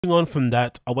Moving on from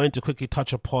that, I wanted to quickly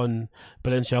touch upon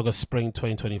Balenciaga Spring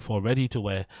 2024 ready to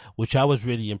wear, which I was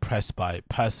really impressed by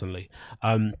personally.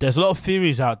 There's a lot of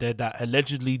theories out there that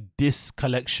allegedly this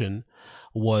collection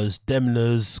was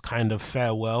Demna's kind of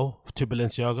farewell to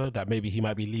Balenciaga, that maybe he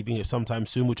might be leaving it sometime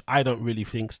soon, which I don't really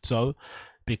think so,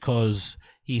 because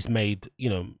he's made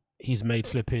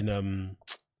flipping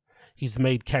he's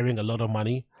made carrying a lot of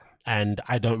money, and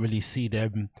I don't really see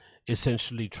them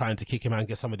essentially trying to kick him out and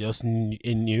get somebody else in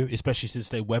new, especially since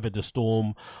they weathered the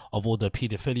storm of all the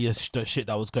pedophilia shit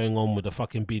that was going on with the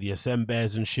fucking BDSM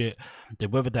bears and shit. They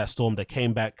weathered that storm. They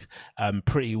came back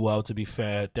pretty well, to be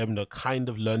fair. Demna kind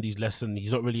of learned his lesson.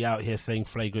 He's not really out here saying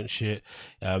flagrant shit,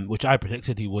 which I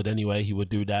predicted he would anyway. He would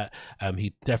do that.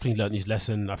 He definitely learned his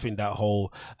lesson. I think that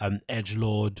whole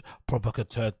edgelord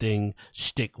provocateur thing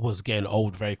shtick was getting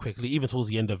old very quickly, even towards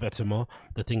the end of Vetements,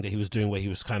 the thing that he was doing where he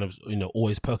was kind of,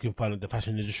 always poking fun at the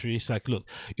fashion industry. It's like, look,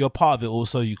 you're part of it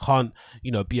also. You can't,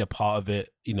 be a part of it,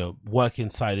 work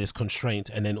inside this constraint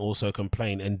and then also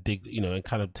complain and dig, and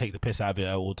kind of take the piss out of it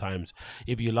at all times.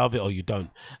 If you love it or you don't.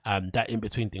 That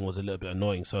in-between thing was a little bit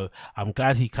annoying. So I'm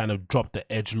glad he kind of dropped the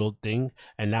edgelord thing,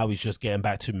 and now he's just getting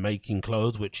back to making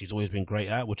clothes, which he's always been great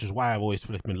at, which is why I've always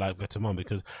flipping liked Vetements,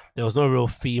 because there was no real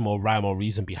theme or rhyme or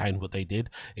reason behind what they did.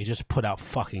 They just put out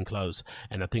fucking clothes.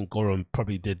 And I think Goran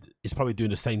is probably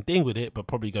doing the same thing with it, but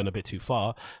probably going a bit too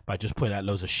far by just putting out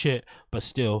loads of shit. But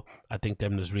still, I think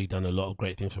Demna's really done a lot of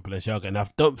great things for Balenciaga, and I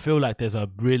don't feel like there's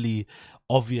a really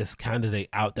obvious candidate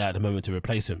out there at the moment to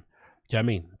replace him. Do you know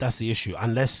what I mean? That's the issue.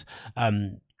 Unless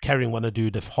Kering want to do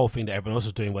the whole thing that everyone else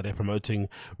is doing, where they're promoting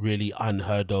really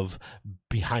unheard of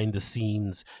behind the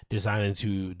scenes designers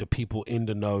who the people in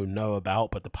the know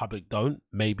about, but the public don't,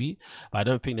 maybe. But I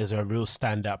don't think there's a real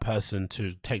standout person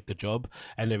to take the job,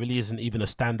 and there really isn't even a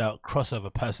standout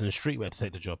crossover person in streetwear to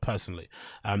take the job, personally.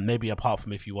 Maybe apart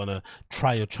from if you want to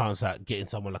try your chance at getting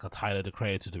someone like a Tyler the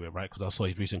Creator to do it, right? Because I saw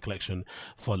his recent collection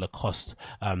for Lacoste,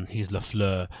 his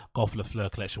Golf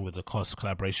Lafleur collection with Lacoste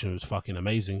collaboration was fucking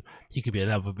amazing. He could be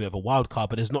another bit of a wild card,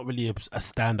 but there's not really a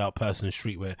standout person in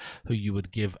streetwear who you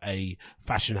would give a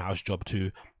fashion house job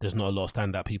to. There's not a lot of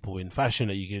standout people in fashion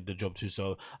that you give the job to.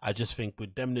 So I just think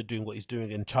with Demna doing what he's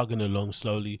doing and chugging along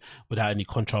slowly without any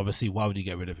controversy, why would you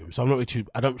get rid of him? So I'm not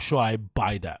really sure I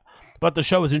buy that. But the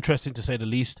show was interesting, to say the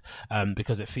least,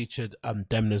 because it featured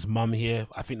Demna's mum here.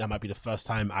 I think that might be the first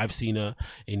time I've seen her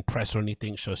in press or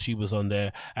anything, so she was on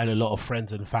there, and a lot of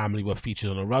friends and family were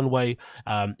featured on a runway.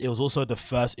 It was also the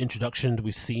first introduction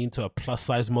we've seen to a plus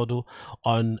size model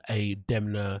on a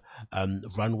Demna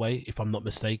runway, if I'm not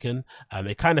mistaken.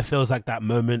 It kind of feels like that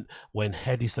moment when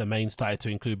Hedi Slimane started to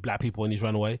include black people on his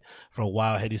runway. For a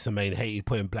while, Hedi Slimane hated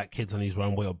putting black kids on his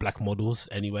runway, or black models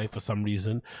anyway, for some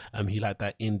reason. He liked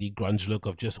that indie grunge look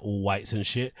of just all whites and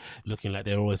shit, looking like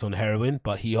they're always on heroin.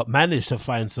 But he managed to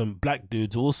find some black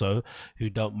dudes also who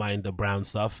don't mind the brown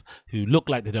stuff, who look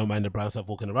like they don't mind the brown stuff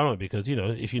walking around, because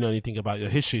if you know anything about your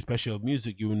history, especially of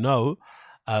music, you know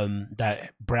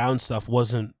that brown stuff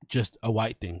wasn't just a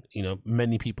white thing.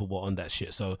 Many people were on that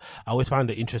shit. So I always found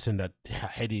it interesting that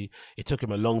Hedi, it took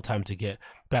him a long time to get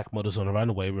black models on a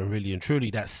runway, when really and truly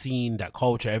that scene, that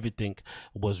culture, everything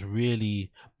was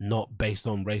really not based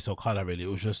on race or color. Really, it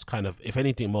was just kind of, if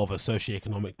anything, more of a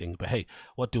socioeconomic thing. But hey,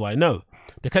 what do I know?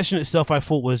 The collection itself I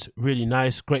thought was really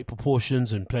nice, great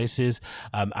proportions and places.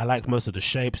 I liked most of the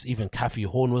shapes. Even Kathy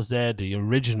Horn was there, the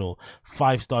original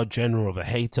 5-star general of a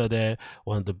hater there,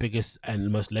 one of the biggest and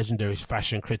most legendary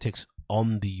fashion critics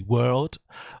on the world.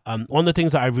 One of the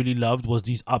things that I really loved was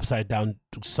these upside down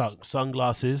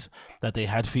sunglasses that they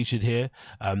had featured here,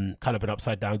 kind of an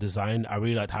upside down design. I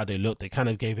really liked how they looked. They kind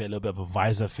of gave it a little bit of a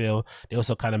visor feel. They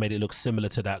also kind of made it look similar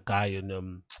to that guy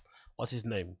in what's his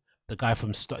name, the guy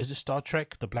from is it Star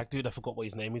Trek, the black dude? I forgot what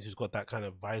his name is. He's got that kind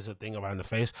of visor thing around the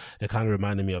face. They kind of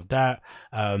reminded me of that.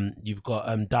 You've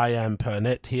got Diane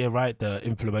Pernette here, right? The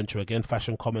influential, again,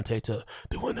 fashion commentator,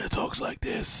 the one that talks like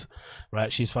this,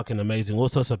 right? She's fucking amazing.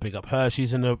 Also, so big up her.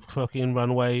 She's in the fucking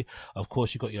runway. Of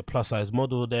course, you got your plus size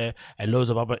model there, and loads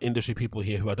of other industry people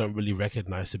here who I don't really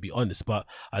recognize, to be honest. But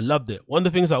I loved it. One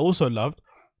of the things I also loved,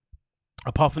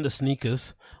 apart from the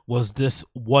sneakers, was this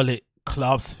wallet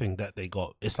clasp thing that they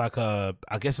got. It's like I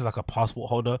guess it's like a passport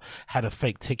holder, had a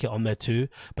fake ticket on there too,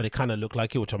 but it kind of looked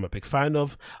like it, which I'm a big fan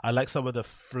of. I like some of the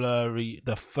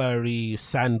furry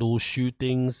sandal shoe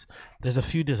things. There's a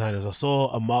few designers. I saw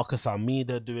a Marcus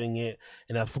Almeida doing it,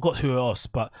 and I forgot who else,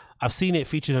 but I've seen it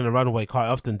featured on the runway quite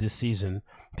often this season.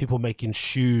 People making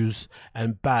shoes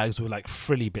and bags with like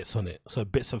frilly bits on it, so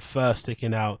bits of fur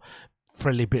sticking out,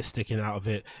 frilly bit sticking out of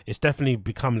it. It's definitely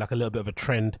become like a little bit of a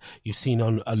trend you've seen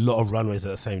on a lot of runways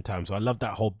at the same time. So I love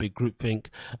that whole big group think.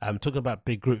 Talking about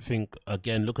big group think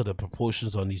again, look at the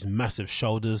proportions on these massive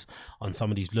shoulders on some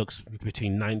of these looks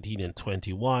between 19 and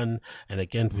 21, and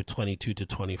again with 22 to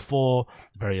 24.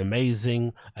 Very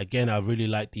amazing. Again, I really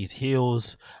like these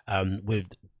heels with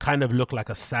kind of look like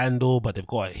a sandal, but they've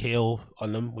got a heel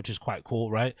on them, which is quite cool,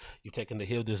 right? You've taken the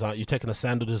heel design, you've taken a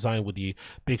sandal design with the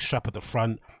big strap at the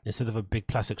front. Instead of a big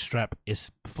plastic strap, it's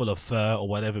full of fur or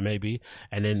whatever maybe,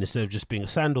 and then instead of just being a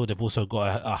sandal, they've also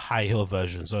got a high heel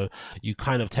version. So you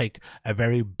kind of take a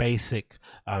very basic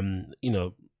you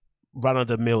know,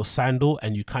 run-of-the-mill sandal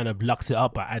and you kind of lux it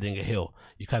up by adding a heel.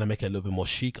 You kind of make it a little bit more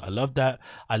chic. I love that.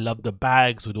 I love the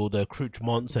bags with all the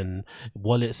accoutrements and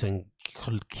wallets and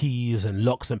keys and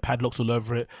locks and padlocks all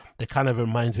over it. They kind of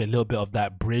reminds me a little bit of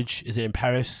that bridge, is it in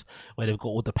Paris, where they've got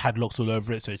all the padlocks all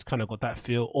over it. So it's kind of got that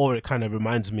feel, or it kind of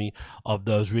reminds me of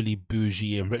those really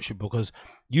bougie and rich, because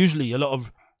usually a lot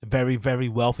of very, very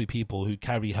wealthy people who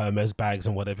carry Hermes bags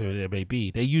and whatever it may be,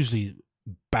 they usually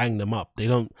bang them up. They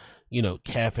don't, you know,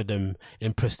 care for them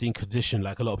in pristine condition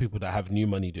like a lot of people that have new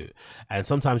money do. And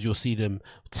sometimes you'll see them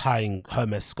tying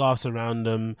Hermes scarves around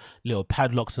them, little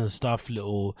padlocks and stuff,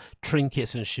 little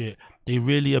trinkets and shit. They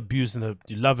really abuse and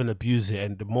love and abuse it,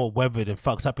 and the more weathered and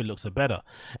fucked up it looks, the better.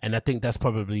 And I think that's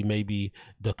probably maybe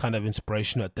the kind of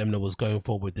inspiration that Demna was going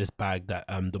for with this bag that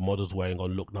the model's wearing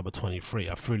on look number 23.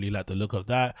 I really like the look of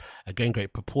that. Again,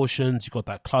 great proportions. You got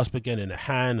that clasp again in the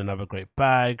hand, another great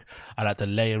bag. I like the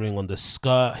layering on the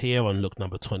skirt here on look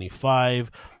number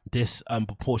 25. This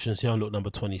proportions here on look number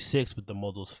 26 with the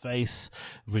model's face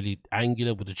really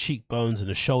angular with the cheekbones and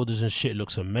the shoulders and shit. It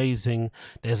looks amazing.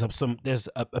 There's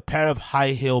a pair of high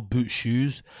heel boot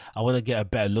shoes. I want to get a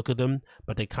better look at them,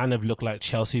 but they kind of look like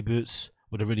Chelsea boots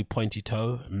with a really pointy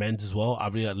toe, men's as well. I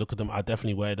really like the look at them. I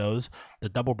definitely wear those. The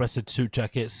double-breasted suit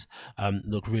jackets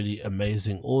look really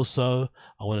amazing also.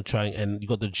 I want to try and you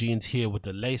got the jeans here with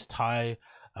the lace tie.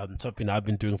 Something I've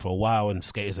been doing for a while and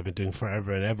skaters have been doing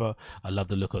forever and ever. I love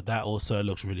the look of that also. It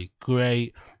looks really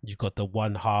great. You've got the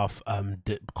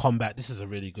 1/2 combat. This is a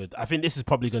really good, I think this is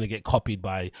probably going to get copied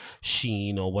by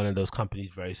Shein or one of those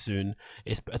companies very soon.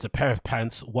 It's a pair of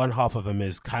pants. 1/2 of them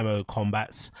is camo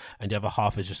combats and the other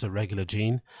half is just a regular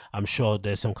jean. I'm sure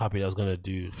there's some company that's going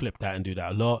to flip that and do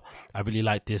that a lot. I really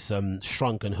like this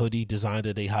shrunken hoodie design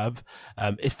that they have.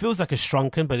 It feels like it's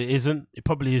shrunken, but it isn't. It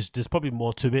probably is. There's probably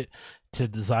more to it to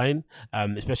design,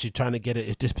 especially trying to get it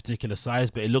at this particular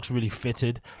size, but it looks really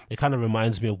fitted. It kind of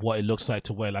reminds me of what it looks like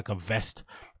to wear like a vest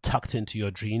tucked into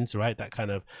your jeans, right? That kind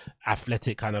of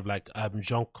athletic, kind of like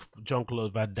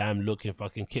Jean-Claude Van Damme looking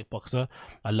fucking kickboxer.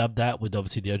 I love that with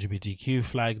obviously the LGBTQ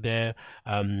flag there.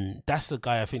 That's the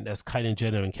guy, I think that's Kylie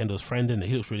Jenner and Kendall's friend, and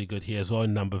he looks really good here as well.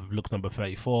 Look number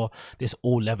 34. This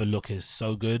all leather look is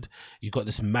so good. You got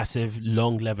this massive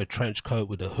long leather trench coat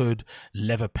with a hood,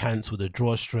 leather pants with the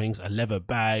drawstrings, a leather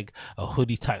bag, a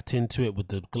hoodie tucked into it with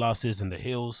the glasses and the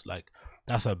heels. Like,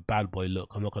 that's a bad boy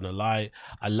look, I'm not gonna lie.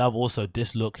 I love also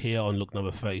this look here on look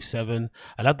number 37.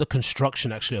 I love the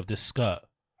construction actually of this skirt.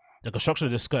 The construction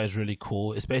of this skirt is really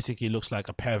cool. It basically looks like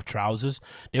a pair of trousers.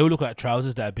 They all look like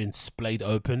trousers that have been splayed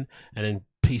open and then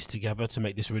pieced together to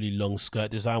make this really long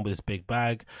skirt design with this big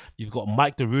bag. You've got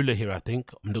Mike the Ruler here, I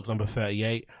think, on look number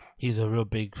 38. He's a real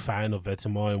big fan of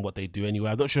Vetements and what they do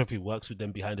anyway. I'm not sure if he works with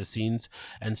them behind the scenes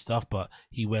and stuff, but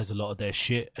he wears a lot of their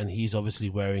shit and he's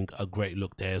obviously wearing a great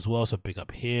look there as well. So big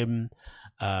up him.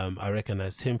 I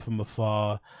recognize him from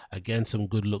afar. Again, some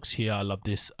good looks here. I love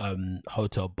this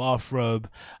hotel bathrobe.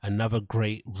 Another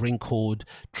great wrinkled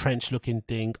trench looking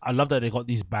thing. I love that they got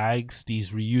these bags,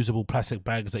 these reusable plastic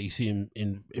bags that you see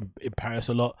in Paris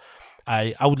a lot.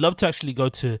 I would love to actually go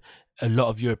to a lot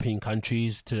of European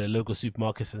countries, to the local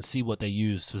supermarkets, and see what they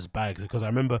use as bags, because I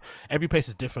remember every place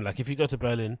is different. Like if you go to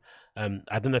Berlin,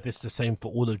 I don't know if it's the same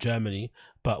for all of Germany,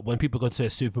 but when people go to their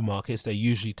supermarkets, they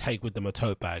usually take with them a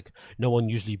tote bag. No one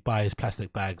usually buys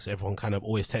plastic bags. Everyone kind of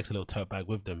always takes a little tote bag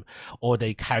with them, or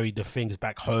they carry the things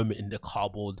back home in the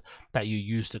cardboard that you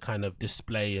use to kind of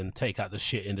display and take out the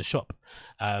shit in the shop.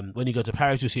 When you go to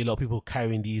Paris, you see a lot of people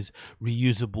carrying these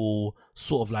reusable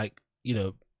sort of like, you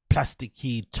know,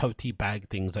 plasticky tote bag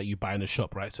things that you buy in the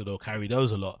shop, right? So they'll carry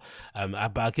those a lot.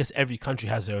 But I guess every country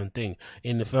has their own thing.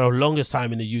 For the longest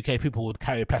time in the UK, people would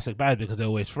carry plastic bags because they're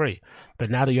always free. But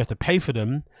now that you have to pay for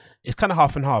them, it's kind of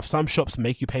half and half. Some shops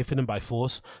make you pay for them by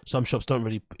force. Some shops don't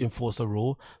really enforce the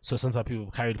rule. So sometimes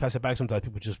people carry the plastic bags. Sometimes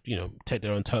people just, you know, take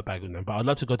their own tote bag with them. But I'd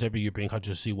love to go to every European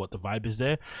country to see what the vibe is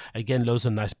there. Again, loads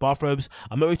of nice bathrobes.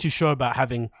 I'm not really too sure about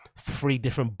having 3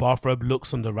 different bathrobe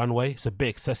looks on the runway. It's a bit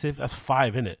excessive. That's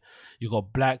 5, isn't it? You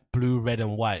got black, blue, red,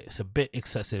 and white. It's a bit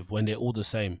excessive when they're all the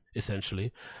same,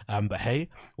 essentially. But hey,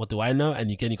 what do I know?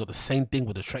 And again, you got the same thing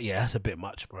with the track. Yeah, that's a bit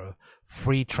much, bro.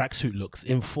 3 tracksuit looks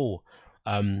in 4.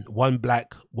 1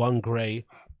 black, 1 grey,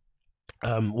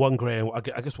 1 grey, and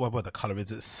I guess whatever the color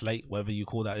is, it's slate, whatever you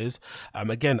call that is.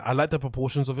 Again, I like the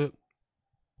proportions of it.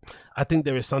 I think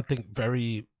there is something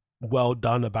very well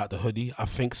done about the hoodie. I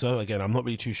think so. Again, I'm not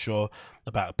really too sure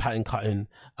about pattern cutting.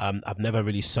 I've never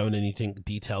really sewn anything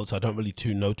detailed, so I don't really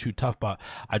know too tough, but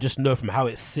I just know from how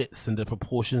it sits and the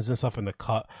proportions and stuff and the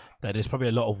cut that there's probably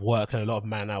a lot of work and a lot of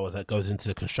man hours that goes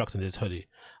into constructing this hoodie.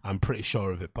 I'm pretty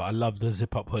sure of it, but I love the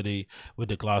zip up hoodie with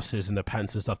the glasses and the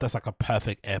pants and stuff. That's like a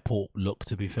perfect airport look,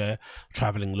 to be fair,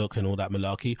 traveling look and all that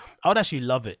malarkey. I would actually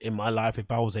love it in my life if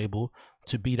I was able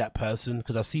to be that person,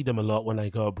 because I see them a lot when I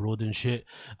go abroad and shit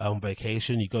on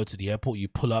vacation. You go to the airport, you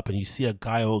pull up and you see a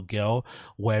guy or girl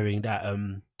wearing that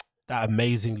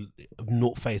amazing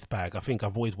North Face bag. I think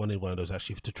I've always wanted one of those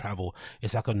actually to travel.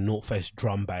 It's like a North Face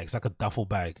drum bag. It's like a duffel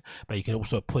bag, but you can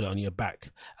also put it on your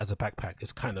back as a backpack.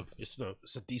 It's kind of, it's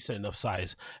a decent enough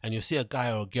size, and you'll see a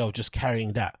guy or a girl just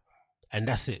carrying that, and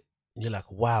that's it. And you're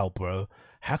like, wow, bro,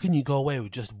 how can you go away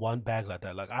with just one bag like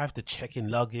that? Like, I have to check in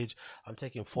luggage. I'm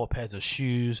taking 4 pairs of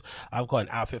shoes. I've got an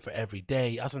outfit for every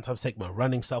day. I sometimes take my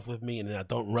running stuff with me and then I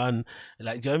don't run.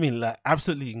 Like, do you know what I mean? Like,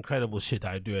 absolutely incredible shit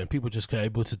that I do. And people just are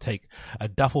able to take a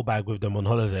duffel bag with them on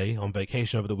holiday, on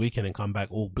vacation over the weekend, and come back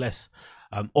all blessed.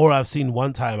 Or I've seen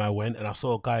one time I went and I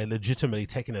saw a guy legitimately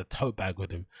taking a tote bag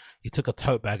with him. He took a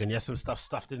tote bag and he had some stuff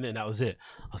stuffed in it, and that was it.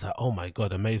 I was like, oh my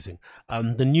God, amazing.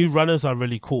 The new runners are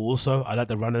really cool also. I like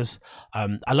the runners.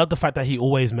 I love the fact that he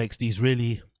always makes these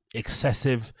really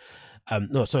excessive,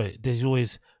 there's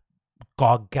always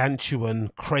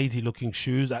gargantuan, crazy looking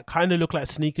shoes that kind of look like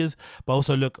sneakers, but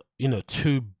also look,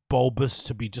 too bulbous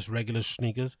to be just regular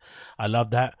sneakers. I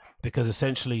love that, because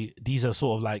essentially these are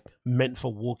sort of like meant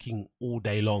for walking all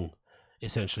day long,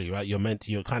 essentially, right?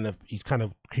 He's kind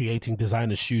of creating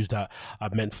designer shoes that are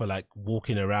meant for like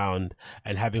walking around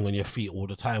and having on your feet all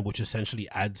the time, which essentially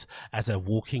adds as a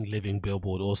walking living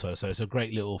billboard also. So it's a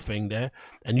great little thing there,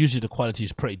 and usually the quality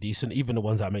is pretty decent, even the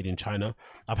ones that are made in China.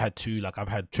 I've had 2, like I've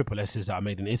had triple S's that are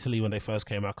made in Italy when they first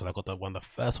came out, because I got one of the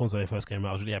first ones when they first came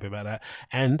out. I was really happy about that.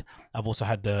 And I've also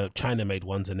had the China made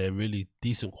ones, and they're really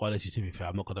decent quality, to be fair,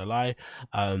 I'm not gonna lie.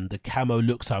 The camo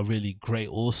looks are really great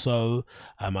also.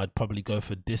 I'd probably go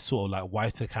for this sort of like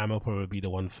whiter camo, probably be the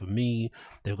one for me.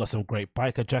 They've got some great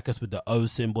biker jackets with the O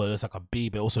symbol. It looks like a B,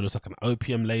 but it also looks like an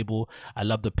opium label. I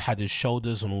love the padded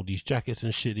shoulders on all these jackets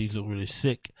and shit. These look really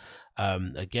sick.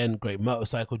 Again, great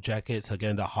motorcycle jackets.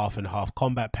 Again, the half and half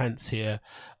combat pants here,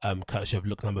 courtesy of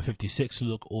look number 56,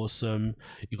 look awesome.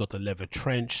 You got the leather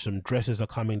trench. Some dresses are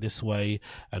coming this way.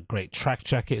 A great track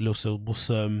jacket, it looks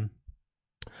awesome.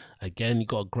 Again, you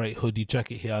got a great hoodie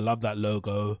jacket here. I love that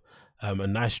logo. A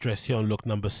nice dress here on look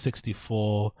number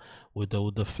 64 with all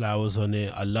the flowers on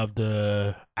it. I love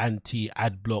the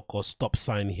anti-ad block or stop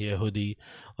sign here hoodie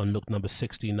on look number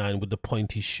 69 with the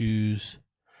pointy shoes.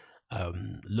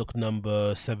 Look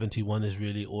number 71 is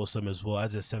really awesome as well,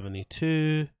 as is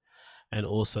 72 and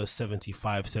also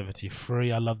 75,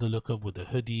 73. I love the look of with the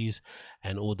hoodies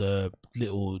and all the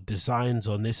little designs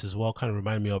on this as well. Kind of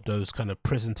remind me of those kind of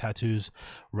prison tattoos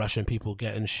Russian people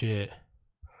get and shit.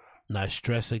 Nice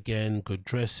dress again, good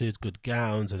dresses, good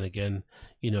gowns, and again,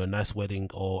 a nice wedding,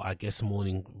 or I guess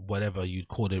morning, whatever you'd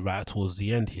call it, right towards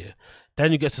the end here.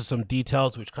 Then you get to some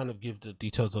details, which kind of give the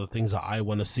details of the things that I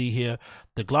want to see here.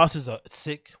 The glasses are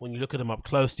sick when you look at them up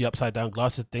close, the upside down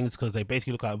glasses things, because they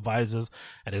basically look like visors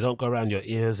and they don't go around your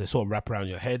ears, they sort of wrap around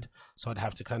your head. So I'd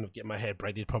have to kind of get my hair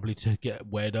braided probably to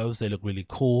wear those. They look really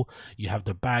cool. You have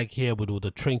the bag here with all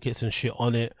the trinkets and shit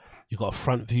on it. You got a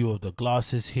front view of the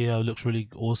glasses here, it looks really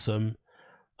awesome.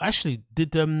 Actually,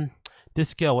 did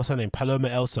this girl, what's her name, Paloma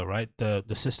Elsa, right, the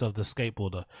sister of the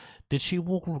skateboarder, did she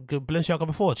walk Balenciaga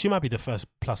before? She might be the first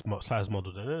plus size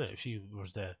model then, isn't it, if she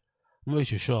was there? I'm not really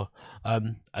too sure.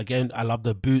 Again, I love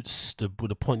the boots, with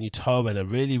the pointy toe and a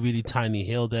really, really tiny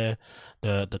heel there.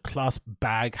 The clasp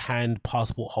bag hand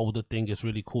passport holder thing is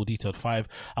really cool, detailed 5.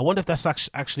 I wonder if that's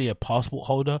actually a passport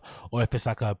holder, or if it's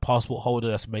like a passport holder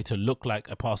that's made to look like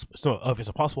a passport. It's not, if it's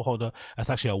a passport holder, that's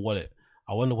actually a wallet.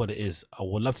 I wonder what it is. I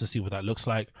would love to see what that looks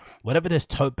like. Whatever this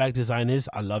tote bag design is,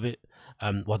 I love it.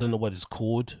 Well, I don't know what it's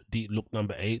called, look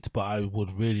number 8, but I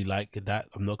would really like that.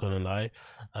 I'm not gonna lie.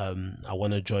 I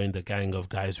want to join the gang of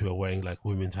guys who are wearing like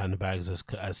women's handbags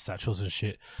as satchels and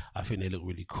shit. I think they look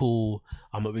really cool.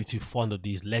 I'm not really too fond of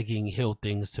these legging heel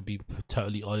things, to be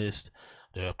totally honest.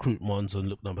 The recruit ones on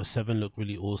look number 7 look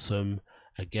really awesome.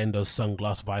 Again, those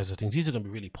sunglass visor things, these are going to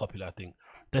be really popular, I think.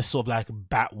 They're sort of like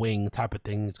bat wing type of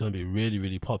thing. It's going to be really,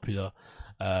 really popular.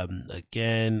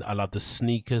 Again, I love the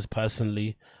sneakers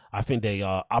personally. I think they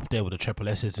are up there with the triple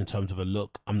S's in terms of a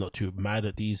look. I'm not too mad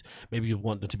at these. Maybe you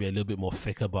want them to be a little bit more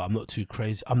thicker, but I'm not too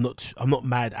crazy. I'm not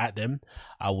mad at them.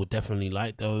 I would definitely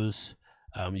like those.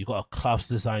 You got a clasp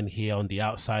design here on the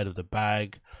outside of the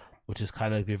bag, which is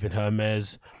kind of giving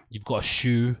Hermes. You've got a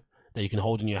shoe that you can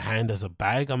hold in your hand as a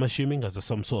bag, I'm assuming, as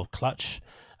some sort of clutch.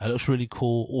 It looks really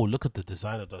cool. Oh, look at the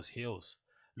design of those heels.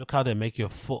 Look how they make your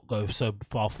foot go so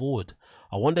far forward.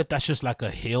 I wonder if that's just like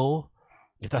a heel,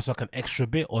 if that's like an extra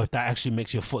bit, or if that actually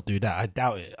makes your foot do that. I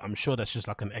doubt it. I'm sure that's just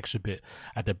like an extra bit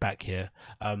at the back here.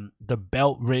 The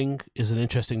belt ring is an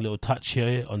interesting little touch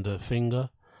here on the finger.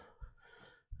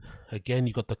 Again,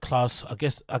 you got the clasp. I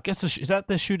guess is that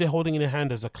the shoe they're holding in their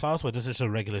hand as a clasp, or is this just a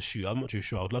regular shoe? I'm not too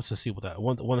sure. I would love to see what that. I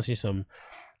want to see some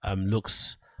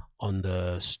looks on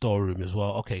the storeroom as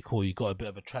well. Okay, cool. You got a bit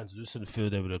of a translucent feel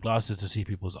there with the glasses to see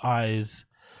people's eyes.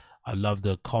 I love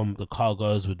the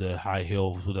cargos with the high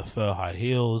heels, with the fur high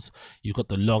heels. You got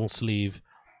the long sleeve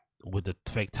with the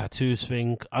fake tattoos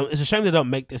thing. It's a shame they don't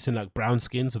make this in like brown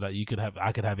skin so that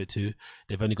I could have it too.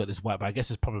 They've only got this white, but I guess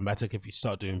it's problematic if you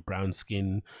start doing brown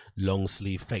skin, long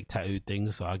sleeve, fake tattoo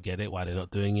things. So I get it why they're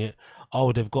not doing it.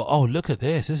 Oh, they've got. Oh, look at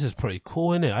this. This is pretty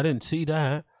cool, isn't it? I didn't see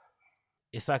that.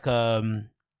 It's like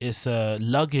it's a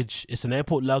luggage. It's an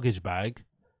airport luggage bag,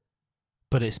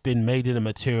 but it's been made in a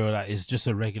material that is just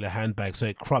a regular handbag. So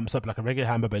it crumps up like a regular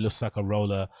handbag, but it looks like a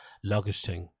roller luggage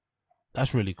thing.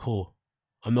 That's really cool.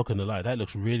 I'm not gonna lie, that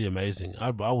looks really amazing.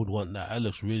 I would want that. That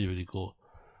looks really, really cool.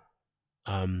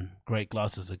 Great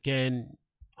glasses again.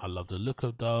 I love the look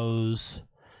of those.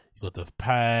 You got the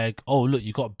bag. Oh look,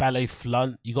 you got ballet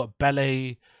flaunt. You got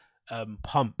ballet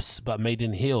pumps, but made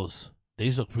in heels.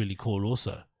 These look really cool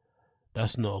also.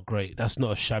 That's not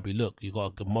a shabby look. You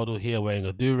got a model here wearing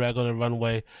a do-rag on the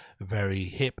runway, very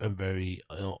hip and very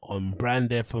on brand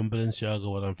there from Balenciaga.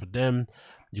 Well done for them.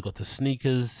 You got the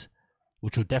sneakers,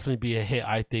 which will definitely be a hit.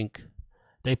 I think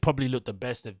they probably look the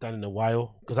best they've done in a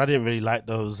while, because I didn't really like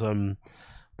those ones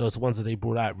that they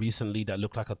brought out recently that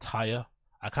look like a tire.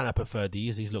 I kind of prefer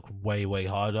these look way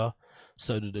harder.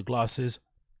 So do the glasses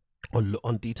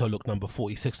on detail look number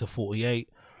 46 to 48,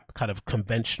 kind of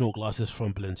conventional glasses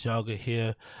from Balenciaga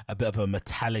here, a bit of a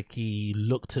metallic-y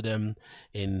look to them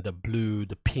in the blue,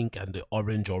 the pink and the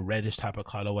orange or reddish type of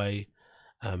colorway.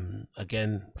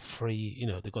 Again, free, you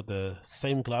know, they got the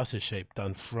same glasses shape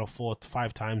done 4 or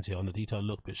 5 times here on the detail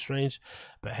look. A bit strange,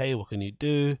 but hey, what can you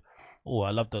do? Oh,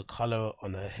 I love the color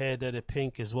on her hair there, the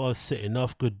pink as well, sitting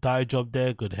off. Good dye job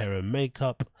there, good hair and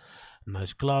makeup.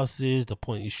 Nice glasses, the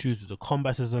pointy shoes with the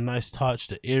combats is a nice touch.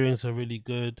 The earrings are really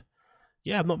good.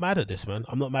 Yeah, I'm not mad at this, man.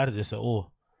 I'm not mad at this at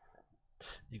all.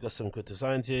 You got some good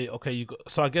designs here. Okay, you got,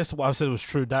 so I guess what I said was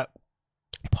true. That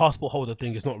passport holder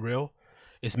thing is not real.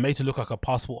 It's made to look like a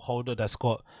passport holder that's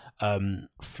got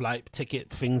flight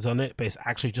ticket things on it, but it's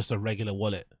actually just a regular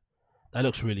wallet. That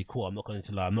looks really cool. I'm not going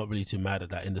to lie. I'm not really too mad at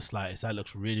that in the slightest. That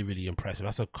looks really impressive.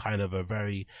 That's a kind of a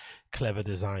very clever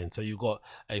design. So you've got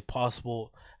a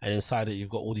passport, and inside it you've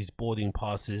got all these boarding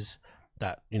passes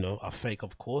that, you know, are fake,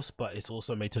 of course, but it's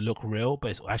also made to look real,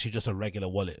 but it's actually just a regular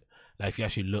wallet. Like if you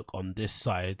actually look on this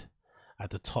side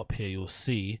at the top here, you'll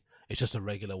see it's just a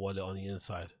regular wallet on the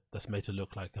inside that's made to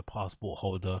look like a passport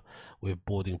holder with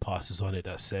boarding passes on it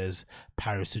that says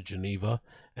Paris to Geneva.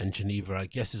 And Geneva, I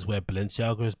guess, is where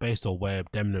Balenciaga is based or where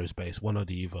Demna is based, one or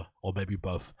the either, or maybe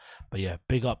both. But yeah,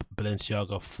 big up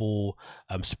Balenciaga for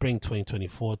spring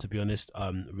 2024, to be honest.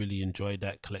 Really enjoyed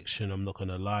that collection, I'm not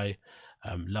gonna lie.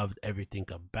 Loved everything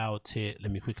about it.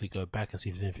 Let me quickly go back and see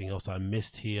if there's anything else I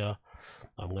missed here.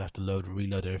 I'm gonna have to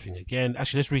reload everything again.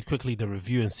 Actually, let's read quickly the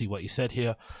review and see what he said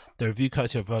here. The review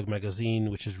courtesy of Vogue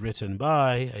magazine, which is written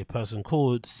by a person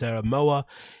called Sarah Moa.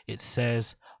 It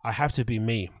says, I have to be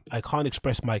me. I can't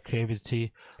express my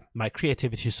creativity. I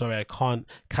can't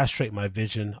castrate my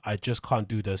vision. I just can't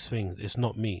do those things. It's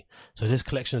not me. So this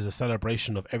collection is a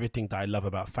celebration of everything that I love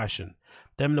about fashion.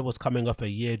 Demna was coming off a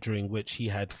year during which he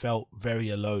had felt very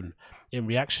alone. In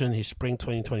reaction, his spring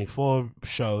 2024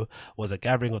 show was a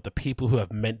gathering of the people who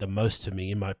have meant the most to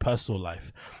me in my personal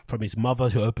life. From his mother,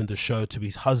 who opened the show, to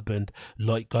his husband,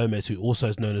 Loic Gomez, who also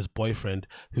is known as Boyfriend,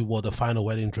 who wore the final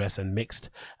wedding dress and mixed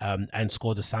and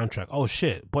scored the soundtrack. Oh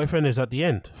shit, Boyfriend is at the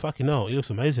end. Fucking hell, he looks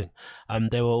amazing.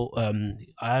 They were,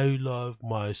 I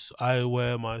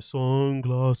wear my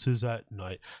sunglasses at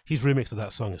night. His remix of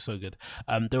that song is so good.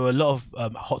 There were a lot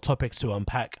of hot topics to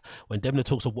unpack. When Demna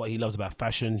talks of what he loves about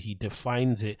fashion, he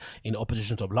defines it in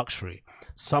opposition to luxury.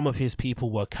 Some of his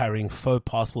people were carrying faux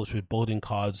passports with boarding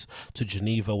cards to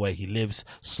Geneva, where he lives,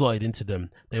 slotted into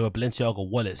them. They were Balenciaga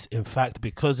wallets. In fact,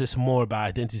 because it's more about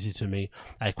identity to me,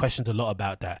 I questioned a lot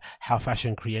about that, how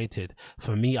fashion created.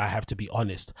 For me, I have to be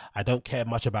honest. I don't care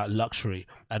much about luxury.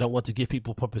 I don't want to give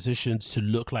people propositions to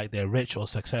look like they're rich or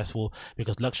successful,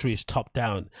 because luxury is top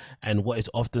down, and what is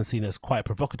often seen as quite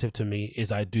provocative to me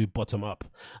is I do bottom up.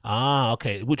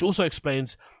 Okay, which also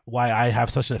explains why I have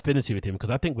such an affinity with him, because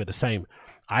I think we're the same.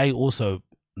 I also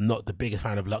not the biggest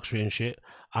fan of luxury and shit.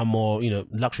 I'm more,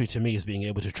 luxury to me is being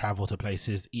able to travel to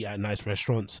places, eat at nice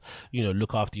restaurants,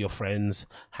 look after your friends,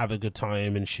 have a good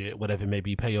time and shit, whatever,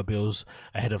 maybe pay your bills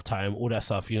ahead of time, all that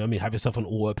stuff, have yourself on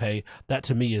auto pay. That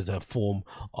to me is a form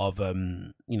of,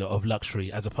 of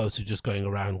luxury, as opposed to just going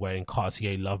around wearing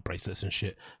Cartier love bracelets and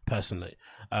shit, personally.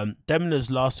 Demna's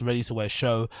last ready-to-wear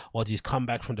show was his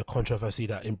comeback from the controversy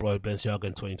that embroiled Balenciaga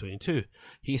in 2022.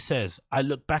 He says, I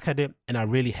look back at it and I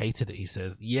really hated it, he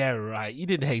says. Yeah, right, you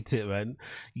didn't hate it, man.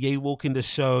 Yeah, walking the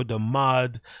show, the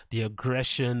mud, the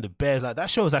aggression, the bears, like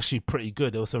that show was actually pretty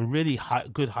good. There was some really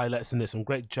good highlights in there, some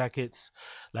great jackets.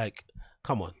 Like,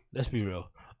 come on, let's be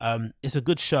real. It's a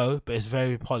good show, but it's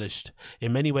very polished.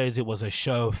 In many ways, it was a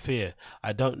show of fear.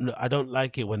 I don't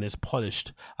like it when it's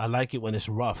polished. I like it when it's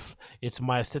rough. It's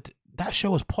my aesthetic. That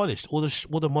show was polished. All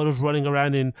the models running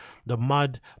around in the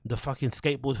mud, the fucking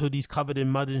skateboard hoodies covered in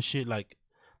mud and shit. Like,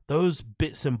 those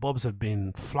bits and bobs have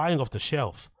been flying off the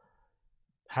shelf.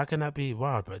 How can that be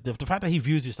wild? But the fact that he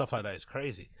views his stuff like that is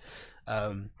crazy.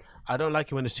 I don't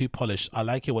like it when it's too polished. I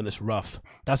like it when it's rough.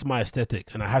 That's my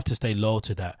aesthetic, and I have to stay loyal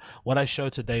to that. What I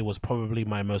showed today was probably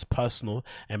my most personal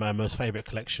and my most favorite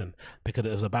collection, because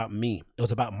it was about me. It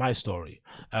was about my story.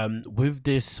 With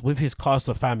his cast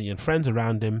of family and friends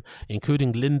around him,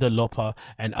 including Linda Lopa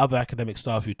and other academic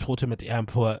staff who taught him at the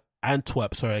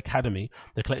Antwerp Academy,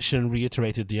 the collection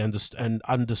reiterated and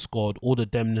underscored all the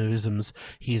Demnaisms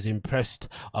he's impressed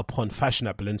upon fashion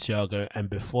at Balenciaga, and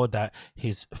before that,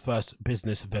 his first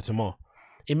business, Vêtements.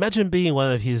 Imagine being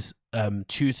one of his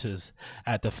tutors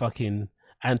at the fucking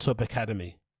Antwerp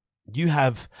Academy. You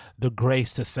have the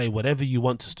grace to say whatever you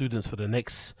want to students for the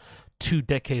next 2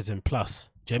 decades and plus.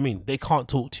 Do you know what I mean? They can't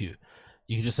talk to you.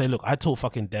 You can just say, look, I taught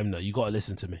fucking Demna. You got to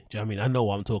listen to me. Do you know what I mean? I know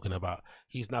what I'm talking about.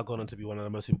 He's now gone on to be one of the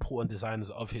most important designers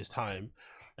of his time,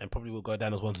 and probably will go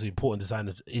down as one of the important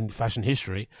designers in fashion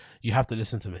history. You have to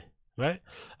listen to me, right?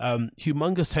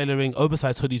 Humongous tailoring,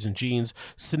 oversized hoodies and jeans,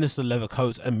 sinister leather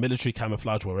coats, and military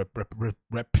camouflage were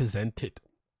represented.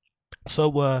 So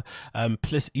were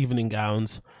Pliss evening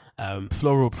gowns,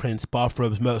 floral prints,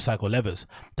 bathrobes, motorcycle leathers.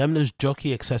 Demna's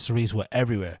jockey accessories were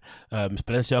everywhere.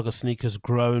 Balenciaga sneakers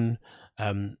grown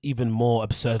even more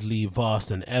absurdly vast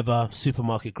than ever.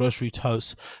 Supermarket grocery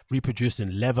totes reproduced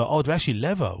in leather. Oh, they're actually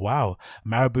leather. Wow.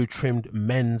 Marabou trimmed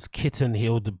men's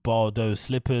kitten-heeled Bordeaux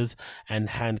slippers and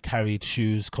hand-carried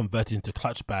shoes converted into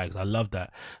clutch bags. I love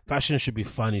that. Fashion should be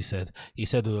fun, he said. He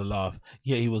said with a laugh.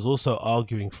 Yet he was also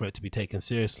arguing for it to be taken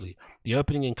seriously. The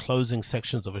opening and closing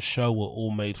sections of a show were all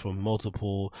made from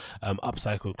multiple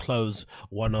upcycled clothes,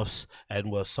 one-offs,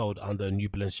 and were sold under a new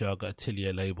Balenciaga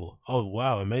Atelier label. Oh,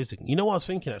 wow. Amazing. You know what I was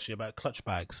thinking actually about clutch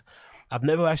bags? I've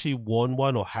never actually worn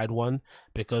one or had one,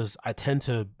 because I tend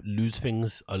to lose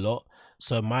things a lot.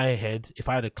 So in my head, if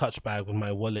I had a clutch bag with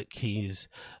my wallet, keys,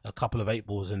 a couple of 8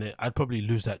 balls in it, I'd probably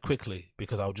lose that quickly,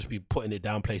 because I'll just be putting it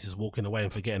down places, walking away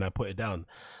and forgetting I put it down.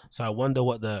 So I wonder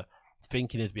what the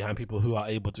thinking is behind people who are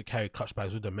able to carry clutch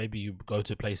bags with them. Maybe you go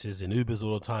to places in Ubers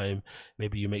all the time.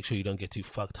 Maybe you make sure you don't get too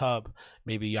fucked up.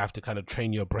 Maybe you have to kind of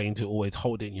train your brain to always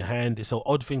hold it in your hand. It's an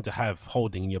odd thing to have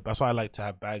holding in your. That's why I like to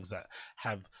have bags that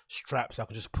have straps. I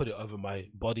can just put it over my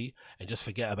body and just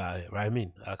forget about it, right? I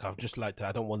mean, like, I've just like to,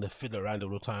 I don't want to fiddle around all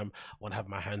the time. I want to have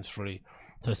my hands free.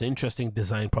 So it's an interesting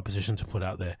design proposition to put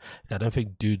out there. I don't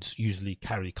think dudes usually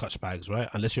carry clutch bags, right?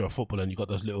 Unless you're a footballer and you got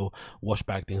those little wash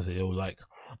bag things that you'll like.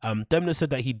 Demna said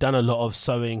that he'd done a lot of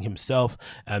sewing himself,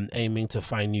 aiming to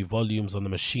find new volumes on the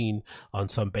machine on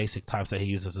some basic types that he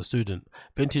used as a student.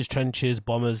 Vintage trenches,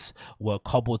 bombers were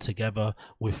cobbled together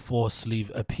with 4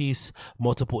 sleeves apiece.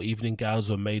 Multiple evening gowns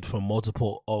were made from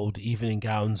multiple old evening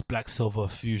gowns, black, silver,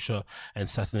 fuchsia, and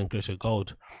satin and glitter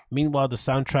gold. Meanwhile, the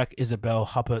soundtrack, Isabel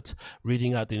Huppert,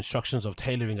 reading out the instructions of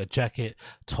tailoring a jacket,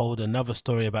 told another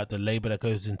story about the labor that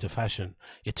goes into fashion.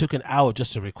 It took an hour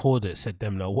just to record it, said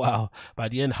Demna. Wow. By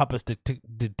the the end, Hubbard's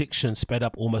the diction sped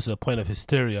up almost to the point of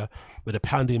hysteria with a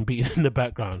pounding beat in the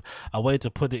background. I wanted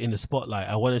to put it in the spotlight.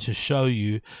 I wanted to show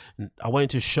you,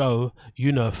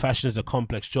 fashion is a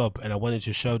complex job, and I wanted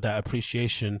to show that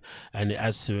appreciation, and it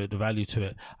adds to the value to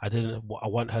it. I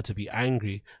want her to be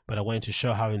angry, but I wanted to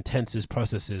show how intense this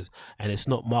process is. And it's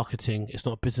not marketing, it's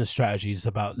not business strategy, it's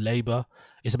about labor,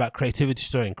 it's about creativity,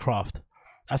 story, and craft.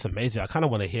 That's amazing. I kind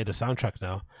of want to hear the soundtrack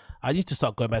now. I need to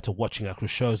start going back to watching actual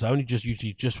shows. I only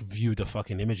usually view the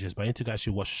fucking images, but I need to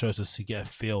actually watch shows just to get a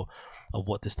feel of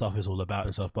what this stuff is all about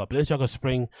and stuff. But Balenciaga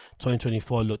Spring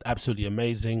 2024 looked absolutely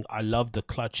amazing. I love the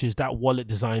clutches. That wallet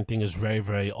design thing is very,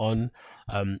 very on.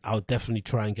 I'll definitely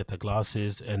try and get the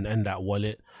glasses and that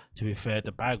wallet. To be fair,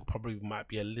 the bag probably might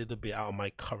be a little bit out of my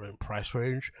current price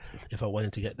range if I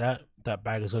wanted to get that. That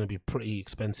bag is going to be pretty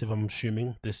expensive, I'm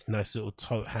assuming. This nice little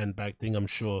tote handbag thing, I'm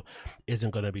sure, isn't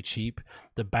going to be cheap.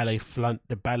 The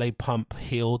ballet pump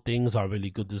heel things are really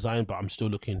good design, but I'm still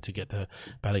looking to get the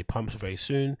ballet pumps very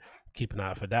soon. Keep an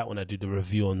eye out for that when I do the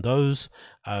review on those.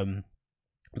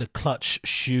 The clutch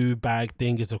shoe bag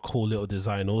thing is a cool little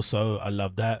design also. I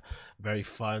love that. Very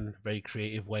fun, very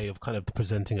creative way of kind of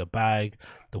presenting a bag.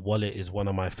 The wallet is one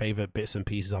of my favorite bits and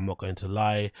pieces, I'm not going to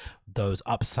lie. Those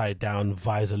upside down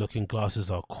visor looking glasses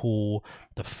are cool.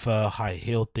 The fur high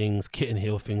heel things, kitten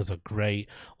heel things are great.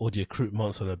 All the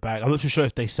accoutrements on the back. I'm not too sure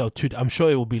if they sell two. I'm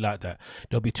sure it will be like that.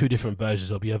 There'll be two different versions.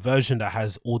 There'll be a version that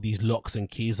has all these locks and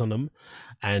keys on them,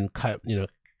 and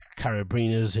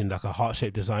carabinas in like a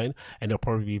heart-shaped design, and there'll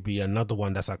probably be another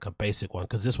one that's like a basic one,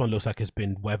 because this one looks like it's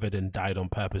been weathered and dyed on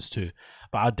purpose too.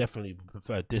 But I definitely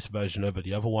prefer this version over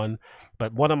the other one.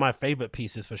 But one of my favorite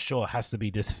pieces for sure has to be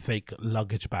this fake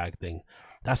luggage bag thing.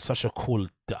 That's such a cool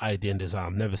idea and design.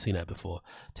 I've never seen that before.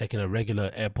 Taking a regular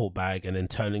airport bag and then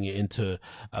turning it into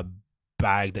a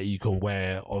bag that you can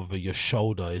wear over your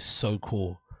shoulder is so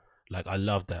cool. Like, I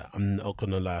love that. I'm not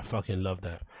gonna lie, I fucking love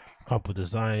that. Crumple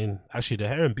design. Actually, the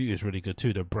hair and beauty is really good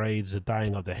too. The braids, the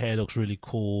dyeing of the hair looks really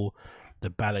cool. The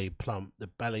ballet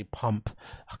pump,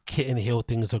 kitten heel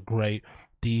things are great.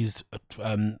 These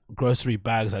grocery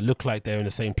bags that look like they're in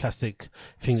the same plastic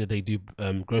thing that they do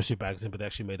grocery bags in, but they're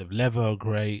actually made of leather are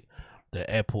great. The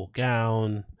airport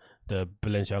gown, the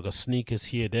Balenciaga sneakers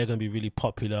here, they're going to be really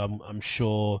popular, I'm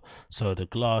sure. So the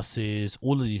glasses,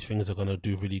 all of these things are going to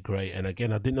do really great. And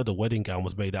again, I didn't know the wedding gown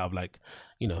was made out of, like,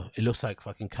 it looks like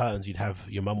fucking curtains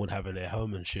your mum would have in their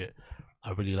home and shit.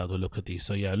 I really love the look of these.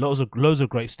 So yeah, loads of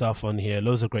great stuff on here,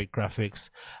 loads of great graphics.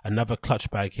 Another clutch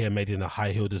bag here made in a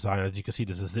high heel design. As you can see,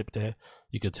 there's a zip there.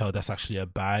 You can tell that's actually a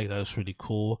bag. That looks really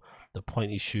cool. The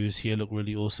pointy shoes here look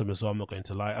really awesome as well, I'm not going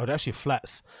to lie. Oh, they're actually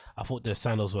flats. I thought their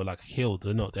sandals were like heeled.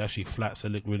 They're not. They're actually flats. They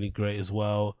look really great as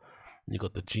well. You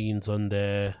got the jeans on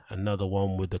there. Another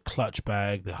one with the clutch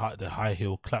bag, the high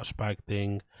heel clutch bag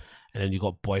thing. And then you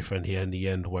got boyfriend here in the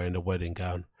end wearing the wedding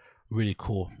gown. Really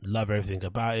cool. Love everything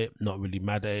about it. Not really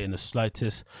mad at it in the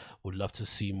slightest. Would love to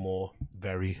see more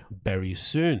very, very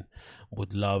soon.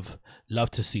 Would love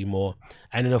to see more.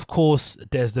 And then of course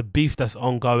there's the beef that's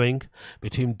ongoing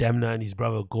between Demna and his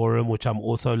brother Gorham, which I'm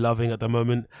also loving at the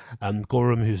moment.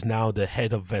 Gorham, who's now the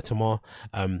head of Vetements,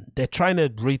 they're trying to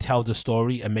retell the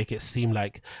story and make it seem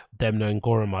like Demna and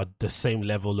Gorham are the same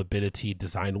level ability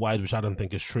design wise, which I don't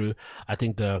think is true. I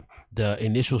think the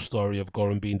initial story of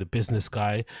Gorham being the business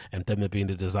guy and Demna being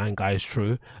the design guy is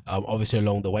true. Obviously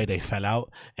along the way they fell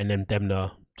out, and then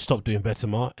Demna stopped doing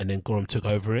Vetements and then Gorham took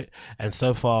over it. And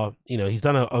so far, he's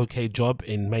done an okay job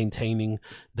in maintaining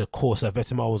the course that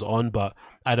Vetements was on, but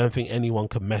I don't think anyone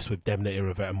could mess with Demna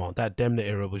era Vetements. That Demna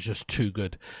era was just too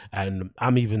good, and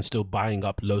I'm even still buying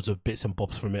up loads of bits and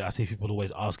bobs from it. I see people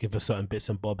always asking for certain bits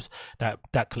and bobs.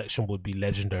 That collection would be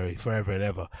legendary forever and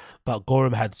ever. But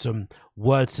Gorham had some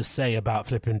words to say about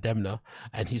flipping Demna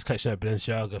and his collection of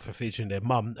Balenciaga for featuring their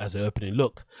mum as an opening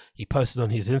look. He posted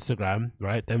on his Instagram,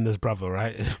 right, Demna's brother,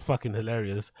 right, fucking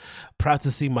hilarious. Proud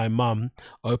to see my mum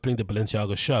opening the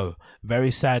Balenciaga show.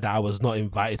 Very sad that I was not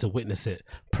invited to witness it.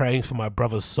 Praying for my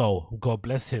brother's soul. God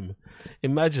bless him.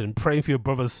 Imagine praying for your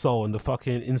brother's soul on the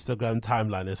fucking Instagram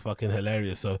timeline is fucking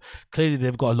hilarious. So clearly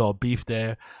they've got a lot of beef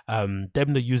there.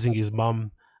 Demna using his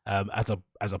mum as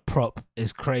a prop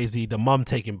is crazy. The mum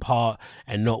taking part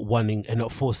and not wanting and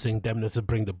not forcing Demna to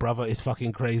bring the brother is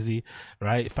fucking crazy,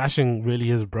 right? Fashion really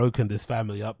has broken this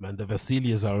family up, man. The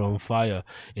Vasilias are on fire.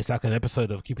 It's like an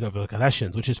episode of Keeping Up with the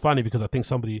Kardashians, which is funny because I think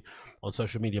somebody on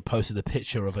social media posted a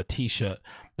picture of a t-shirt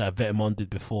that Vetements did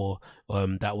before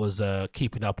that was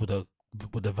keeping up with the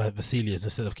Vasilias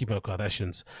instead of Keeping Up with the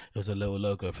Kardashians. It was a little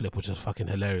logo flip, which is fucking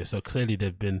hilarious. So clearly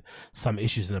there've been some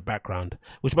issues in the background,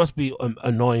 which must be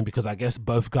annoying because I guess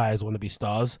both guys want to be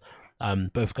stars.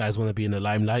 Both guys want to be in the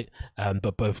limelight,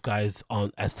 but both guys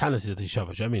aren't as talented as each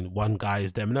other. Do you know what I mean? One guy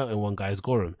is Demna and one guy is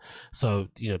Gorham. So,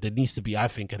 there needs to be, I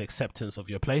think, an acceptance of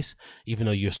your place, even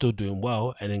though you're still doing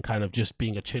well, and then kind of just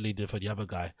being a cheerleader for the other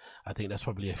guy. I think that's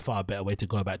probably a far better way to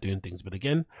go about doing things. But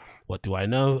again, what do I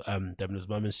know? Demna's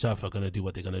mum and stuff are going to do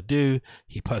what they're going to do.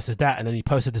 He posted that, and then he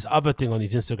posted this other thing on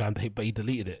his Instagram, but he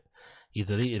deleted it.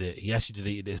 He actually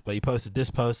deleted this, but he posted this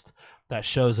post that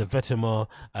shows a Vetements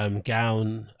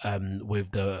gown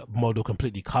with the model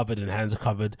completely covered and hands are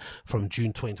covered from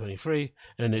June 2023,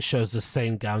 and then it shows the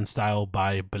same gown style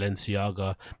by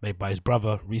Balenciaga made by his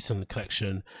brother, recent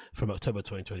collection from October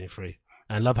 2023.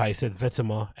 And I love how he said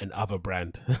Vetements and other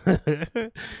brand.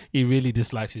 He really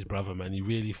dislikes his brother, man. He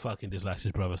really fucking dislikes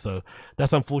his brother. So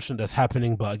that's unfortunate that's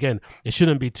happening, but again, it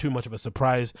shouldn't be too much of a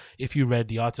surprise. If you read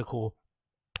the article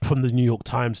from the New York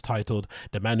Times titled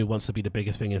 "The Man Who Wants to Be the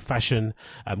Biggest Thing in Fashion,"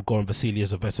 Goran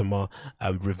Vasilius of Vetements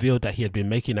revealed that he had been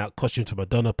making out costume to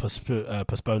Madonna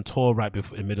postponed tour right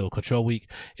before in middle of Couture Week.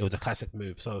 It was a classic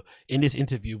move. So in this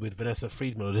interview with Vanessa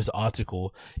Friedman, or this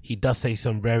article, he does say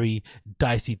some very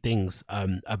dicey things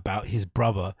about his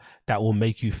brother that will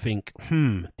make you think,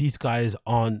 these guys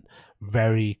aren't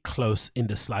very close in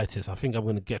the slightest. I think I'm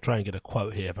going to try and get a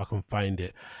quote here if I can find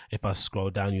it. If I scroll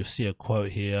down, you'll see a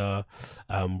quote here.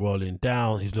 Rolling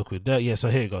down, he's looking there. Yeah, so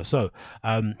here you go. So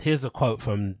here's a quote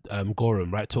from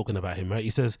Gorham, right, talking about him, right? He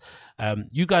says,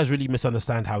 you guys really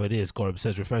misunderstand how it is, Gorham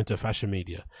says, referring to fashion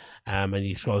media. And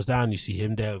he scrolls down, you see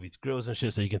him there with his grills and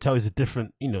shit, so you can tell he's a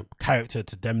different, character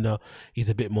to Demna. He's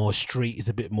a bit more street, he's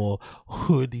a bit more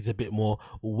hood, he's a bit more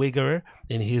wigger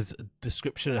in his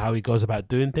description of how he goes about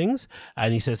doing things.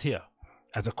 And he says here,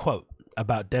 as a quote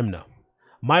about Demna,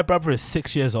 "My brother is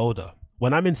 6 years older.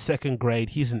 When I'm in second grade,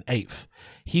 he's in eighth.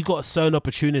 He got certain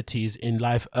opportunities in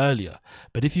life earlier.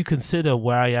 But if you consider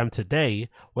where I am today,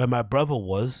 where my brother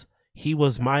was, he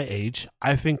was my age,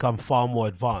 I think I'm far more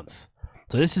advanced."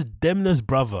 So this is Demna's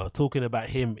brother talking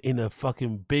about him in a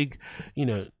fucking big,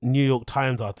 New York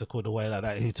Times article, the way like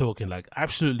that. He's talking like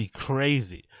absolutely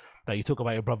crazy. That you talk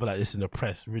about your brother like this in the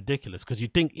press, ridiculous. Because you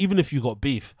think even if you got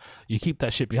beef, you keep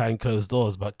that shit behind closed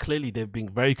doors. But clearly they've been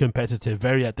very competitive,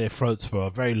 very at their throats for a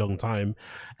very long time.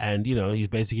 And he's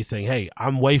basically saying, "Hey,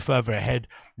 I'm way further ahead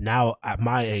now at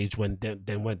my age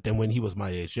than when he was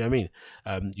my age." You know what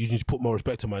I mean? You need to put more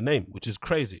respect to my name, which is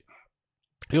crazy.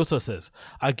 He also says,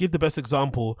 "I give the best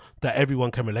example that everyone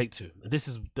can relate to." This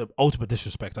is the ultimate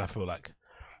disrespect, I feel like.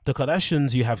 The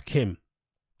Kardashians, you have Kim,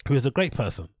 who is a great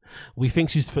person. We think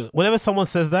she's, whenever someone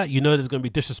says that, there's going to be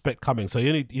disrespect coming. So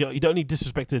you don't need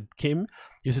disrespected Kim,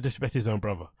 you should disrespect his own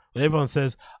brother. When everyone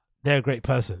says they're a great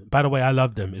person, by the way, I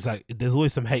love them, it's like there's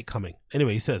always some hate coming.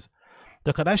 Anyway, he says,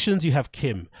 "The Kardashians, you have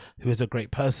Kim, who is a great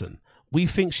person. We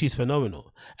think she's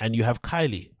phenomenal. And you have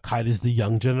Kylie. Kylie's the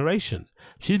young generation.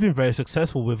 She's been very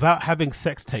successful without having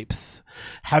sex tapes,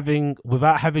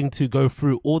 without having to go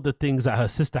through all the things that her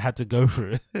sister had to go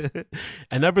through."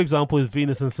 Another example is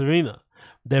Venus and Serena.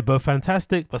 They're both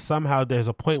fantastic, but somehow there's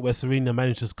a point where Serena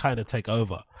manages to kind of take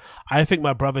over. I think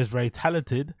my brother is very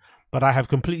talented, but I have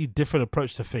completely different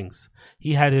approach to things.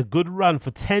 He had a good run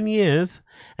for 10 years,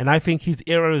 and I think his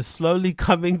era is slowly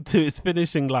coming to its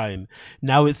finishing line.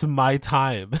 Now it's my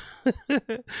time.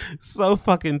 So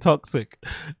fucking toxic.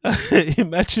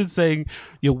 Imagine saying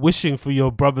you're wishing for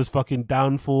your brother's fucking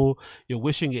downfall. You're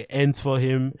wishing it ends for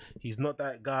him. He's not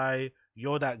that guy.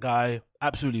 You're that guy.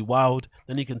 Absolutely wild.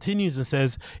 Then he continues and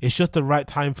says, "It's just the right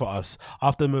time for us.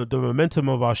 After the momentum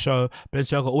of our show,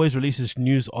 Balenciaga always releases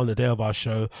news on the day of our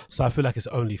show, so I feel like it's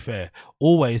only fair.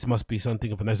 Always must be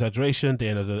something of an exaggeration."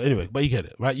 Anyway, but you get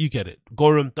it, right? You get it.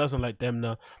 Gorham doesn't like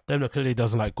Demna. Demna clearly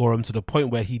doesn't like Gorham, to the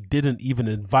point where he didn't even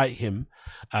invite him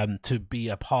to be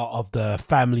a part of the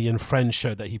family and friends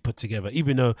show that he put together,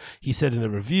 even though he said in a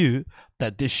review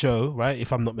that this show, right,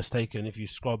 if I'm not mistaken, if you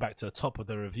scroll back to the top of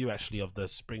the review actually of the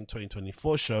spring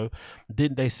 2024 show,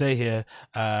 didn't they say here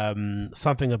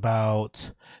something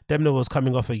about Demna was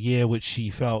coming off a year which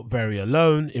she felt very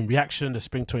alone. In reaction, the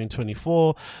spring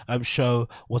 2024 show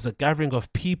was a gathering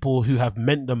of people who have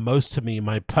meant the most to me in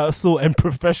my personal and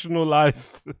professional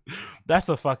life. That's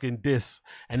a fucking diss.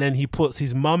 And then he puts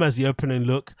his mum as the opening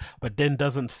look, but then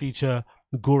doesn't feature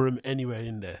Gorham anywhere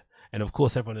in there. And of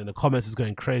course, everyone in the comments is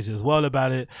going crazy as well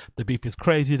about it. The beef is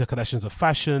crazy. The Kardashians are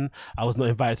fashion. I was not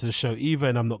invited to the show either,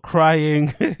 and I'm not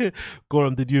crying.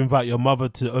 Gorham, did you invite your mother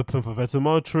to open for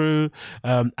Vetements? True.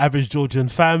 Average Georgian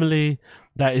family.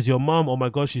 That is your mom. Oh my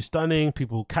God, she's stunning.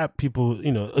 People,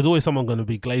 there's always someone going to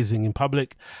be glazing in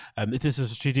public. If this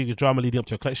is a strategic drama leading up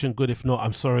to a collection, good. If not,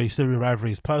 I'm sorry. Sibling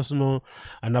rivalry is personal.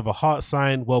 Another heart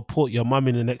sign. Well, put your mum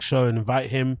in the next show and invite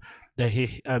him.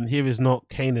 Here is not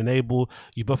Cain and Abel.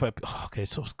 You both are, oh, okay,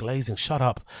 so it's glazing. Shut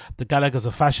up. The Gallagher's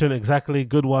a fashion. Exactly.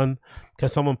 Good one. Can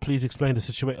someone please explain the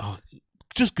situation? Oh,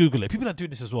 just Google it. People that do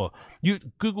this as well.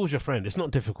 Google's your friend. It's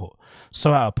not difficult.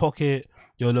 So out of pocket,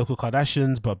 your local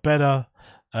Kardashians, but better.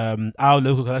 Our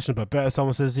local Kardashians, but better.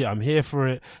 Someone says here, I'm here for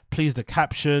it. Please the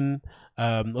caption.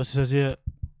 What it says here?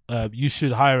 You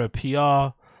should hire a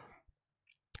PR.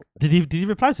 Did he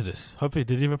reply to this? Hopefully,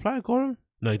 did he reply, Goran?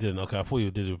 No, he didn't. Okay, I thought you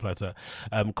did reply to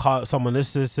that.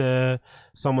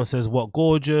 Someone says, what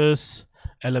gorgeous.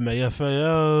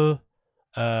 LMAFAO.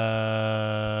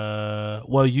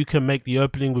 Well, you can make the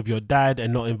opening with your dad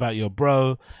and not invite your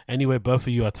bro. Anyway, both of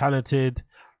you are talented.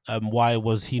 Why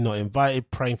was he not invited?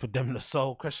 Praying for them the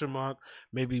soul, question mark.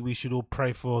 Maybe we should all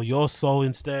pray for your soul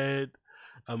instead.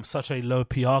 Such a low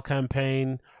PR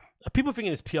campaign. People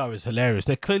thinking this PR is hilarious.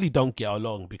 They clearly don't get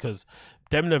along because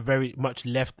Demna very much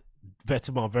left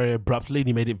Vetements very abruptly, and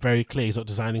he made it very clear he's not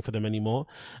designing for them anymore.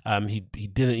 He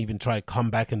didn't even try to come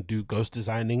back and do ghost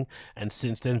designing, and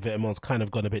since then Vetements kind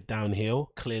of gone a bit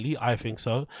downhill. Clearly, I think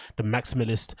so. The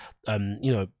maximalist,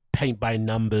 paint by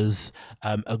numbers,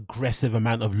 aggressive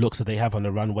amount of looks that they have on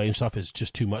the runway and stuff is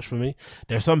just too much for me.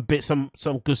 There's some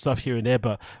good stuff here and there,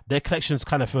 but their collections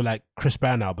kind of feel like Chris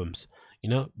Brown albums.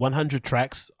 100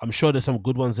 tracks. I'm sure there's some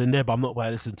good ones in there, but I'm not going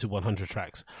to listen to 100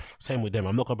 tracks. Same with them.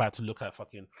 I'm not about to look at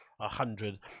fucking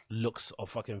 100 looks of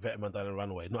fucking Vetements down the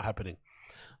runway. Not happening.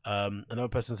 Another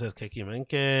person says, Keki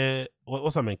Manke.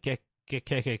 What's that mean?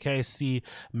 KKKC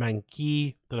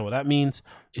Manki. Don't know what that means.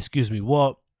 Excuse me,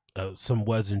 what? Some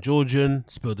words in Georgian.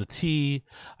 Spill the tea.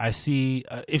 I see.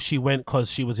 If she went because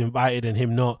she was invited and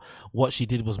him not, what she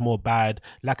did was more bad.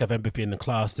 Lack of empathy in the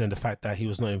class than the fact that he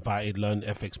was not invited. Learn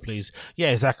ethics, please. Yeah,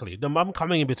 exactly. The mum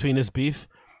coming in between this beef,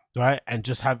 right, and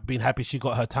just being happy she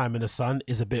got her time in the sun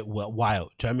is a bit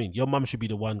wild. Do you know what I mean? Your mum should be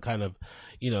the one kind of,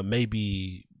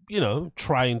 maybe,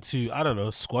 trying to, I don't know,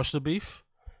 squash the beef.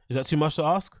 Is that too much to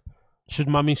ask? Should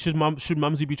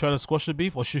Mumsy be trying to squash the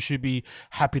beef, or should she be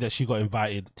happy that she got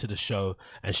invited to the show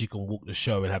and she can walk the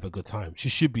show and have a good time? She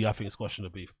should be, I think, squashing the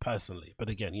beef personally. But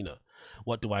again,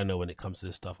 what do I know when it comes to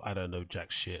this stuff? I don't know jack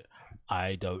shit.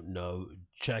 I don't know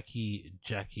Jackie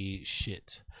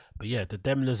shit. But yeah, the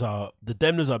Demners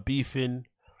are beefing.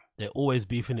 They're always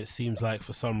beefing. It seems like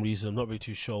for some reason, I'm not really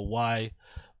too sure why,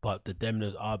 but the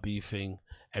Demners are beefing.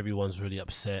 Everyone's really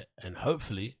upset, and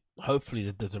hopefully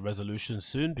there's a resolution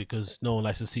soon, because no one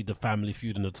likes to see the family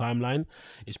feud in the timeline,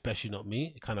 especially not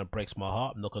me. It kind of breaks my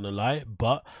heart, I'm not gonna lie,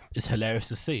 but it's hilarious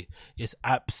to see. It's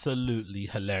absolutely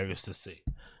hilarious to see.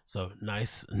 So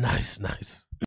nice.